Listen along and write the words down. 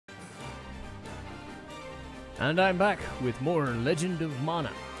And I'm back with more Legend of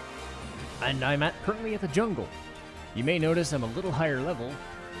Mana. And I'm currently at the jungle. You may notice I'm a little higher level.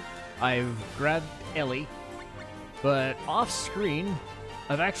 I've grabbed Ellie, but off screen,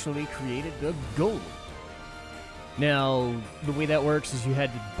 I've actually created a golem. Now, the way that works is you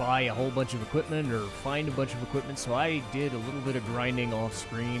had to buy a whole bunch of equipment or find a bunch of equipment, so I did a little bit of grinding off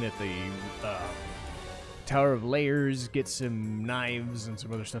screen at the Tower of Layers, get some knives and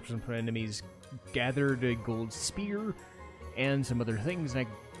some other stuff from enemies, gathered a gold spear, and some other things, and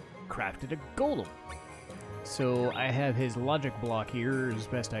I crafted a golem. So I have his logic block here as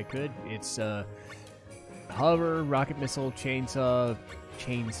best I could. It's hover, rocket missile, chainsaw,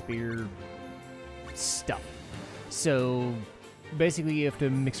 chain spear, stuff. So basically you have to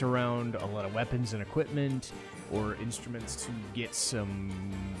mix around a lot of weapons and equipment or instruments to get some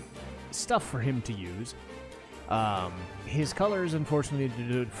stuff for him to use. His color is unfortunately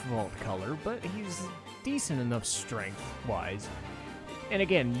the default color, but he's decent enough strength-wise. And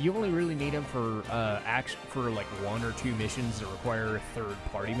again, you only really need him for like 1 or 2 missions that require a third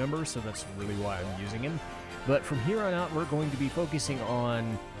party member, so that's really why I'm using him. But from here on out, we're going to be focusing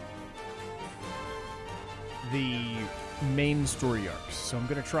on the main story arcs. So I'm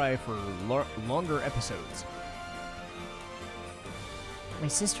going to try for longer episodes. My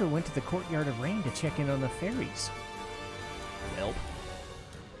sister went to the Courtyard of Rain to check in on the fairies. Well,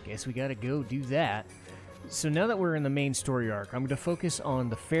 guess we gotta go do that. So now that we're in the main story arc, I'm gonna focus on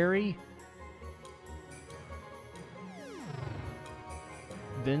the Faerie,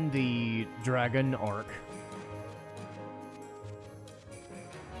 then the dragon arc,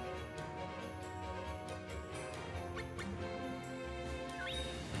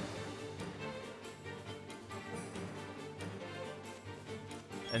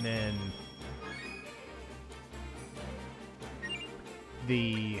 and then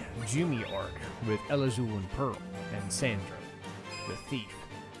the Jumi arc with Elazul and Pearl and Sandra, the thief.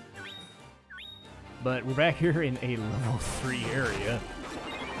 But we're back here in a level 3 area.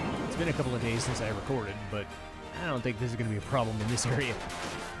 It's been a couple of days since I recorded, but I don't think this is going to be a problem in this area.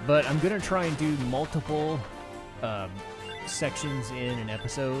 But I'm going to try and do multiple sections in an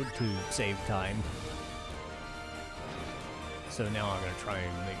episode to save time. So now I'm going to try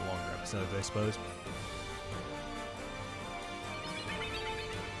and make longer episodes, I suppose.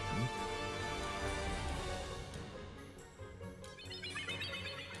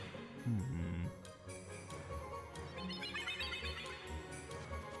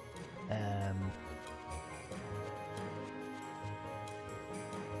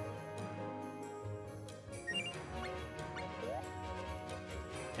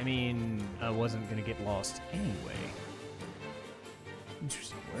 I mean, I wasn't going to get lost anyway.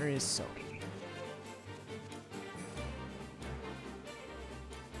 Interesting. Where is Sulky?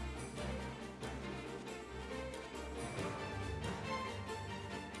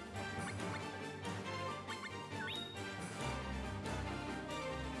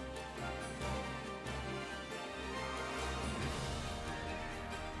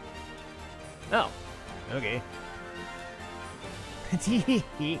 Oh, okay.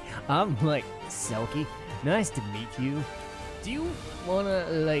 I'm like, Selkie, nice to meet you. Do you wanna,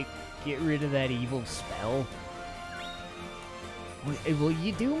 like, get rid of that evil spell? Will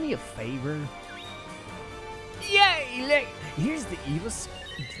you do me a favor? Yay! Like, here's the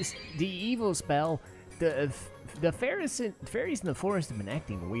evil spell. The fairies in the forest have been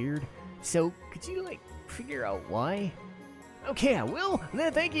acting weird. So could you, like, figure out why? Okay, I will.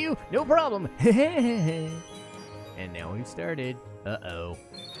 Thank you. No problem. And now we've started. Uh-oh.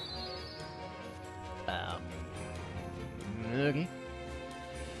 Okay.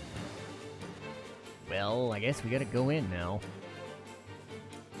 Well, I guess we gotta go in now.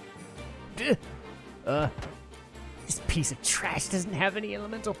 This piece of trash doesn't have any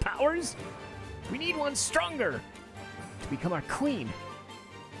elemental powers? We need one stronger to become our queen.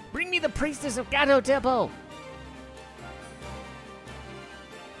 Bring me the priestess of Gato Temple!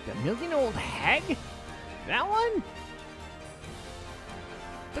 The million-old hag? That one?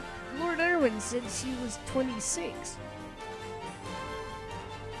 But Lord Irwin said she was 26.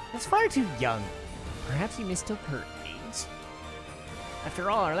 That's far too young. Perhaps he mistook her age? After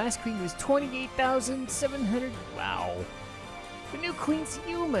all, our last queen was 28,700. Wow. The new queen's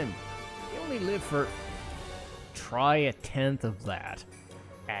human. They only live for... try a 1/10 of that.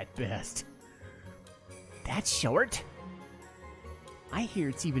 At best. That's short? I hear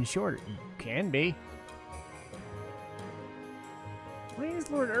it's even shorter. Can be. Why has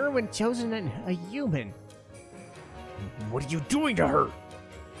Lord Irwin chosen a human? What are you doing to her?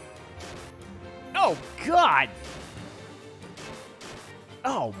 Oh, God!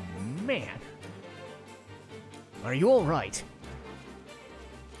 Oh, man. Are you alright?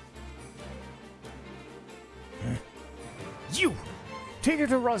 You! Take her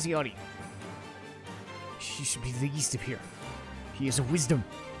to Rossiotti. She should be the east of here. He has a wisdom.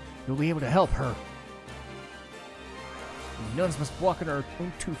 You'll be able to help her. We nuns must walk on our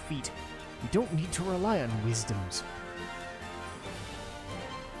own 2 feet. We don't need to rely on wisdoms.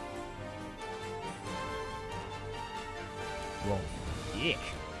 Whoa, yuck.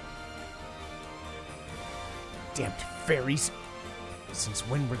 Damned fairies. Since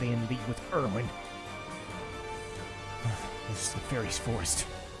when were they in league with Erwin? This is the fairies' forest.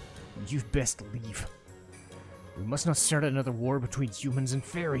 You'd best leave. We must not start another war between humans and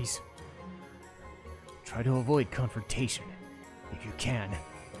fairies. Try to avoid confrontation, if you can.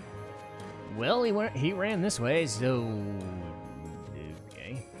 Well, he ran this way, so...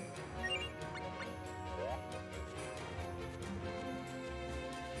 okay.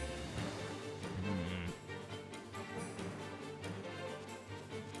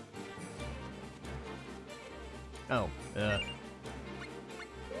 Oh,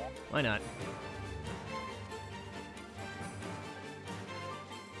 why not?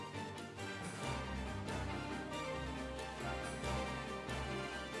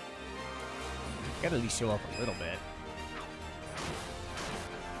 Gotta at least show up a little bit.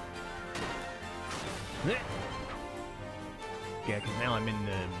 Yeah, because now I'm in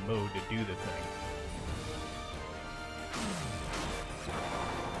the mode to do the thing.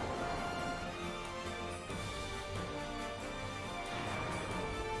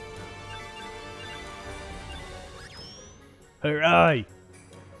 Hooray!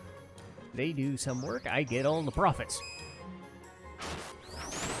 They do some work, I get all the profits.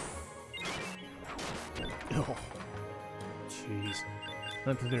 Oh, jeez.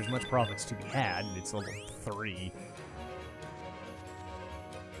 Not that there's much profits to be had, it's level 3.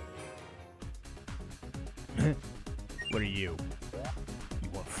 What are you? You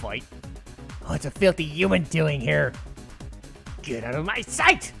want to fight? What's a filthy human doing here? Get out of my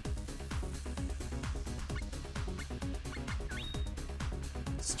sight!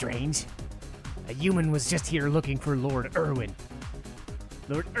 Strange. A human was just here looking for Lord Erwin.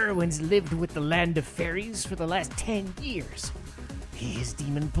 Lord Erwin's lived with the land of fairies for the last 10 years. He has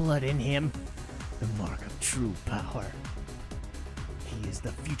demon blood in him, the mark of true power. He is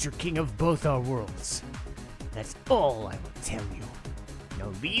the future king of both our worlds. That's all I will tell you.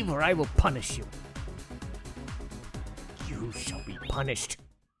 Now leave or I will punish you. You shall be punished.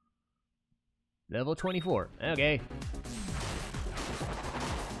 Level 24. Okay.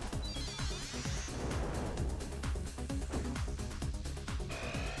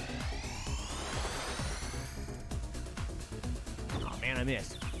 I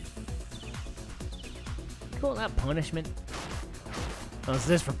missed. Call that punishment? How's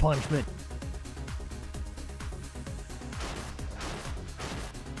this for punishment?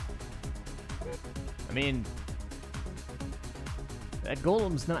 I mean, that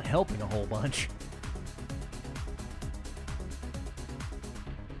golem's not helping a whole bunch.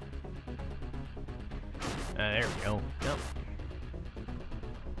 There we go. Nope.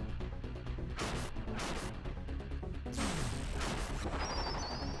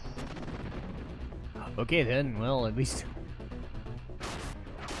 Okay then, well, at least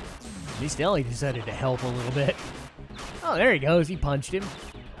Ellie decided to help a little bit. Oh, there he goes, he punched him.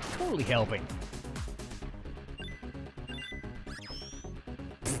 Totally helping.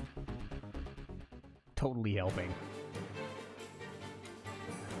 Totally helping.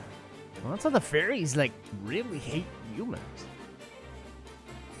 Well, that's how the fairies, like, really hate humans.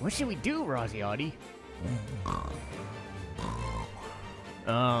 What should we do, Rossiotti?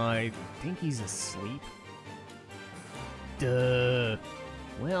 I think he's asleep. Duh.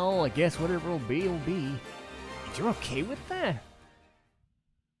 Well, I guess whatever will be, will be. And you're okay with that?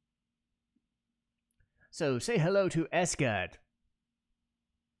 So, say hello to Escad.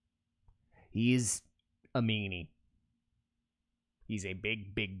 He is a meanie. He's a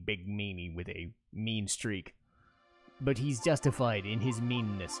big meanie with a mean streak. But he's justified in his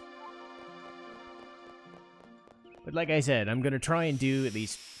meanness. But like I said, I'm going to try and do at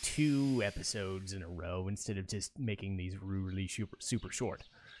least 2 episodes in a row instead of just making these really super short.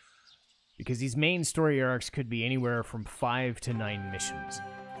 Because these main story arcs could be anywhere from 5 to 9 missions.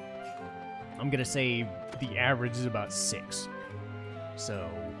 I'm going to say the average is about 6. So...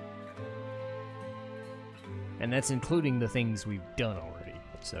 and that's including the things we've done already.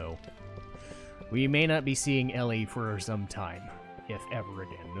 So... we may not be seeing Ellie for some time, if ever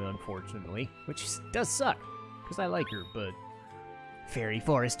again, unfortunately. Which does suck. Because I like her, but... Fairy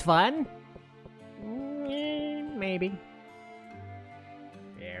Forest fun? Maybe.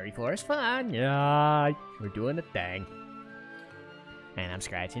 There Fairy Forest fun. Yeah, we're doing a thing. And I'm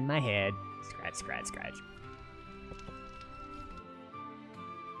scratching my head. Scratch, scratch, scratch.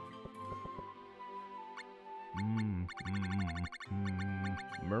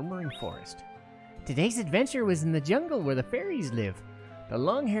 Murmuring Forest. Today's adventure was in the jungle where the fairies live. The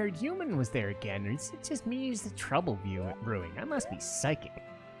long-haired human was there again, or is it just me who's the trouble brewing? I must be psychic.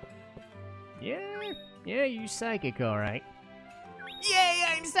 Yeah, you're psychic, alright. Yay,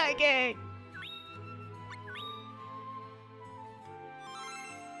 I'm psychic!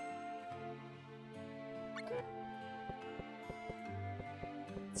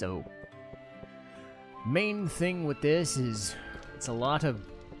 So, main thing with this is it's a lot of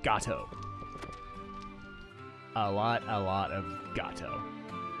gato. A lot of gato.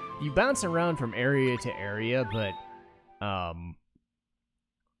 You bounce around from area to area, but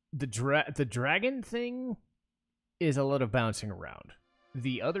the dragon thing is a lot of bouncing around.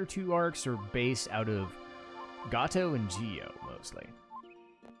 The other two arcs are based out of gato and geo mostly.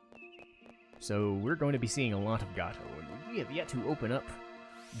 So we're going to be seeing a lot of gato. We have yet to open up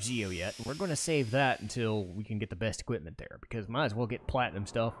geo yet. We're going to save that until we can get the best equipment there, because might as well get platinum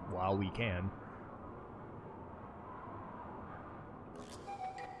stuff while we can.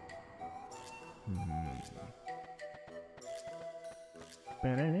 It's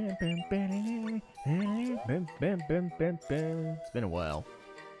been a while.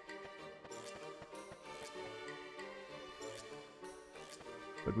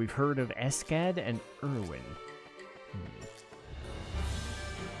 But we've heard of Eskad and Irwin.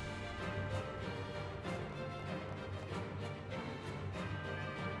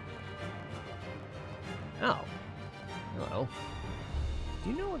 Oh. Hello. Do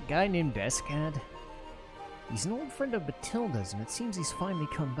you know a guy named Eskad? He's an old friend of Matilda's, and it seems he's finally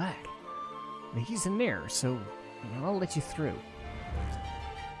come back. But he's in there, so I'll let you through.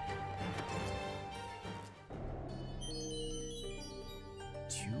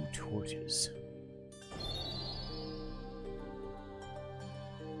 Two torches.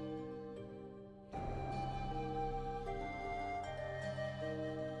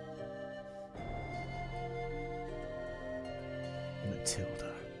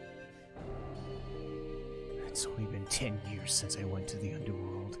 Matilda. It's only been 10 years since I went to the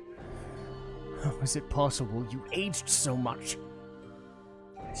underworld. How is it possible you aged so much?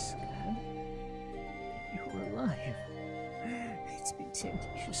 Eskad? You were alive. It's been 10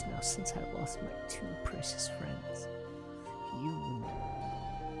 years now since I lost my two precious friends. You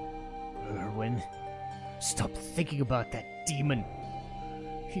and Irwin. Stop thinking about that demon.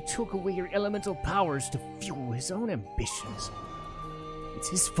 He took away your elemental powers to fuel his own ambitions. It's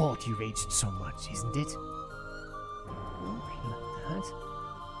his fault you've aged so much, isn't it? Don't be like that.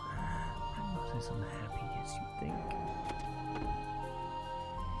 I'm not as unhappy as you think.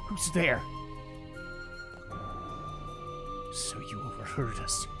 Who's there? So you overheard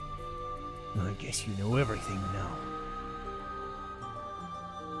us. I guess you know everything now.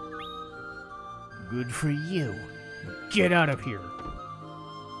 Good for you. Get out of here.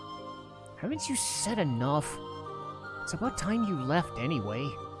 Haven't you said enough? It's about time you left anyway.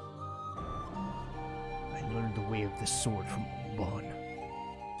 I learned the way of the sword from Bon,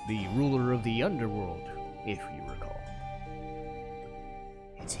 the ruler of the underworld, if you recall.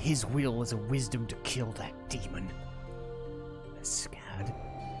 It's his will as a wisdom to kill that demon. Eskad,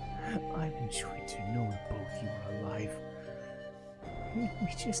 I've enjoyed to know both you are alive. We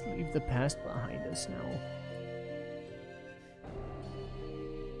just leave the past behind us now.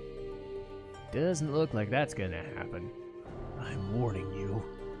 Doesn't look like that's gonna happen. I'm warning you.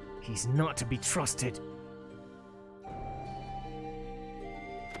 He's not to be trusted. Do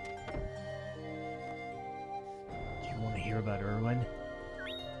you want to hear about Irwin?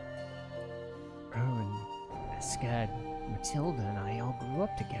 Irwin, Eskad, Matilda and I all grew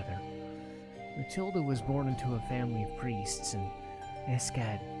up together. Matilda was born into a family of priests and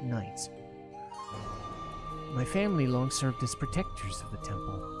Eskad knights. My family long served as protectors of the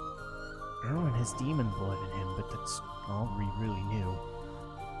temple. Irwin has demon blood in him, but that's all we really knew.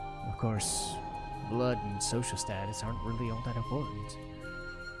 Of course, blood and social status aren't really all that important.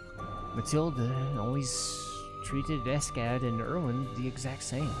 Matilda always treated Eskad and Irwin the exact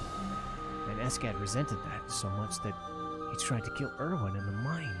same. And Eskad resented that so much that he tried to kill Irwin in the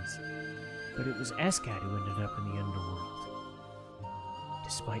mines. But it was Eskad who ended up in the underworld.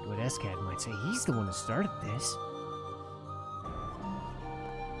 Despite what Eskad might say, he's the one who started this.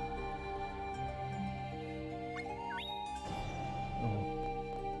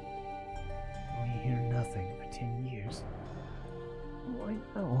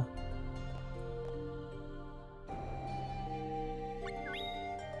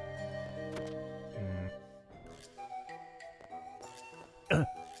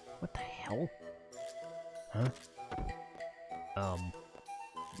 hell? Huh?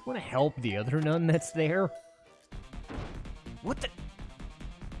 You want to help the other nun that's there? What the?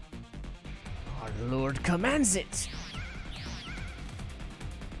 Our Lord commands it!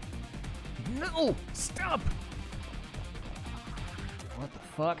 No! Stop! What the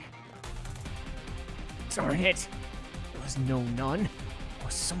fuck? Darn it! There was no nun. It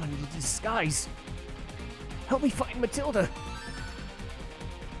was someone in disguise. Help me find Matilda!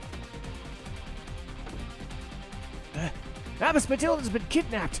 Abbess Matilda's been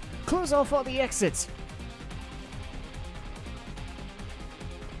kidnapped! Close off all the exits!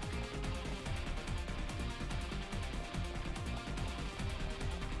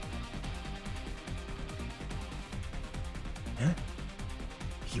 Huh?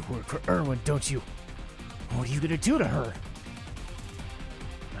 You work for Erwin, don't you? What are you gonna do to her?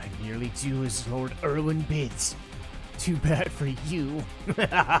 I merely do as Lord Erwin bids. Too bad for you.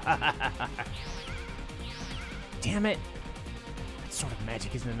 Damn it! That sort of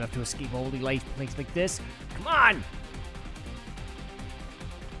magic isn't enough to escape a holy life place like this. Come on!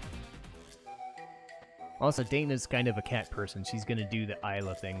 Also, Dana's kind of a cat person. She's gonna do the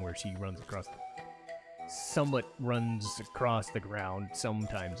Isla thing where she runs across somewhat runs across the ground,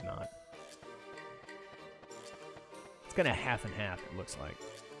 sometimes not. It's kind of half and half, it looks like.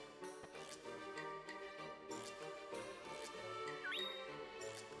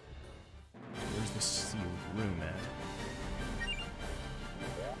 Where's the sealed room at?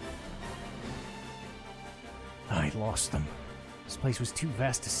 I lost them. This place was too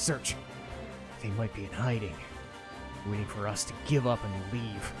vast to search. They might be in hiding, waiting for us to give up and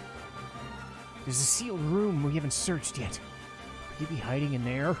leave. There's a sealed room we haven't searched yet. Could you be hiding in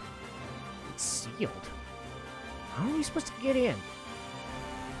there? It's sealed. How are we supposed to get in?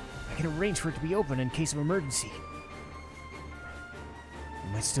 I can arrange for it to be open in case of emergency.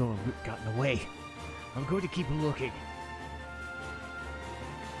 We might still have gotten away. I'm going to keep looking.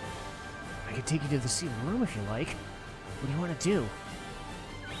 I can take you to the sealed room if you like. What do you want to do?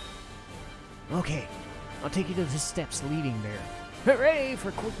 Okay, I'll take you to the steps leading there. Hooray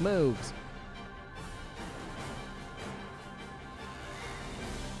for quick moves!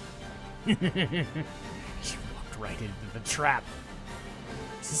 You walked right into the trap.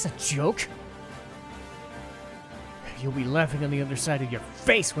 Is this a joke? You'll be laughing on the other side of your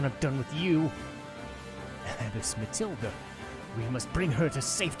face when I'm done with you. Abbess Matilda. We must bring her to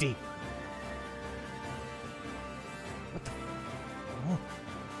safety. What the? Oh.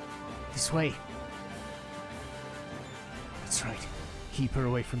 This way. That's right. Keep her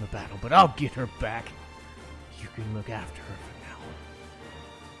away from the battle, but I'll get her back. You can look after her for now.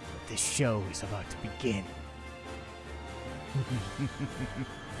 But this show is about to begin.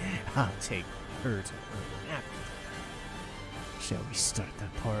 I'll take her to her after. Shall we start the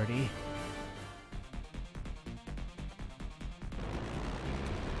party?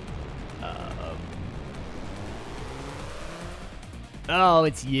 Oh,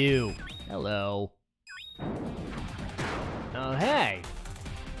 it's you. Hello. Oh, hey.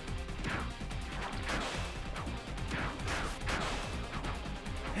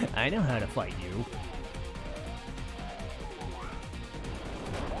 I know how to fight you.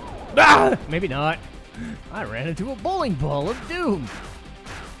 Ah! Maybe not. I ran into a bowling ball of doom.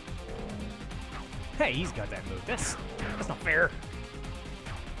 Hey, he's got that move. That's not fair.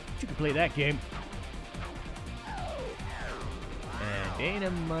 You can play that game. And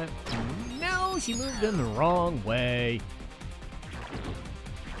Dana might... No, she moved in the wrong way.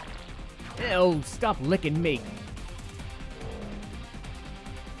 Oh, stop licking me.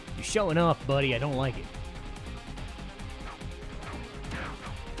 You're showing off, buddy. I don't like it.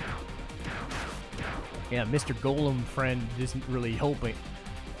 Yeah, Mr. Golem friend isn't really helping.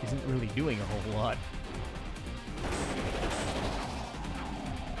 Isn't really doing a whole lot.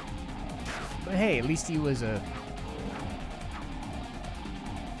 But hey, at least he was a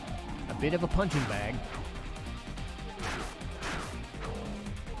bit of a punching bag.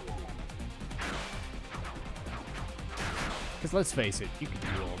 Because let's face it, you can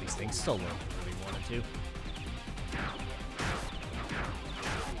do all these things solo if you really wanted to.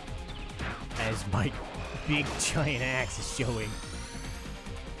 As my big giant axe is showing.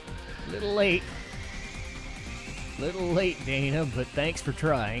 Little late. Little late, Dana, but thanks for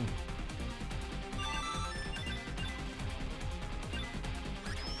trying.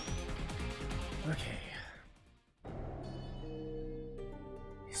 Okay.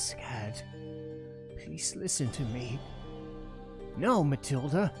 Scad, please listen to me. No,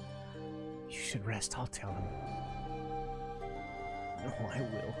 Matilda. You should rest, I'll tell him. No, I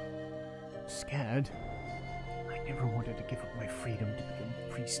will. Scad, I never wanted to give up my freedom to become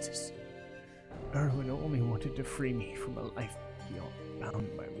a priestess. Erwin only wanted to free me from a life beyond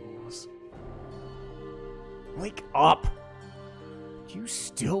bound by rules. Wake up! Do you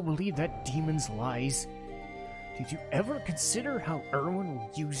still believe that demon's lies? Did you ever consider how Erwin will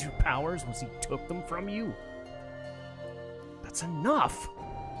use your powers once he took them from you? That's enough!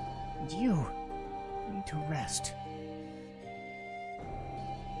 And you need to rest.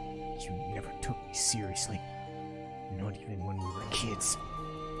 You never took me seriously. Not even when we were kids.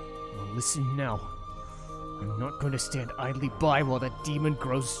 Well, listen now. I'm not going to stand idly by while that demon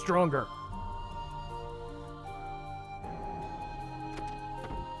grows stronger.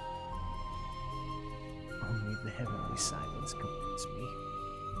 Only the heavenly silence comforts me.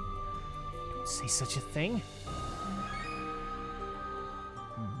 Don't say such a thing.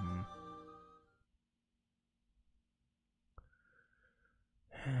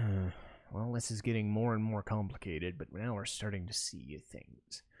 Well, this is getting more and more complicated, but now we're starting to see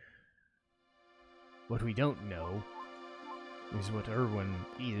things. What we don't know is what Erwin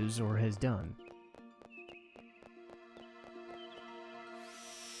is or has done.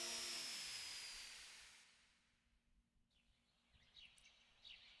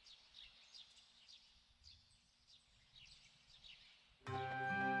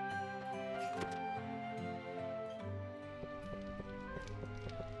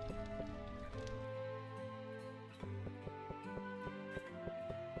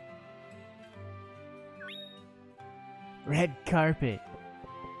 Red carpet.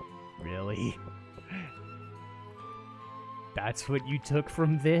 Really? That's what you took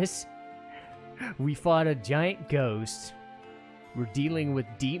from this? We fought a giant ghost. We're dealing with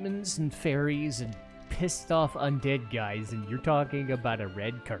demons and fairies and pissed off undead guys, and you're talking about a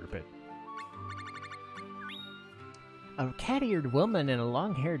red carpet. A cat-eared woman and a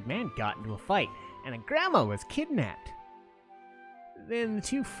long-haired man got into a fight, and a grandma was kidnapped. Then the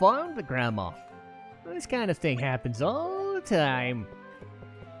two found the grandma. This kind of thing happens all the time.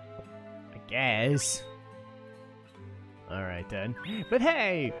 I guess. Alright then. But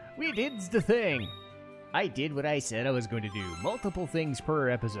hey, we did the thing. I did what I said I was going to do. Multiple things per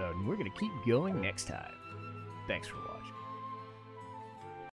episode, and we're going to keep going next time. Thanks for watching.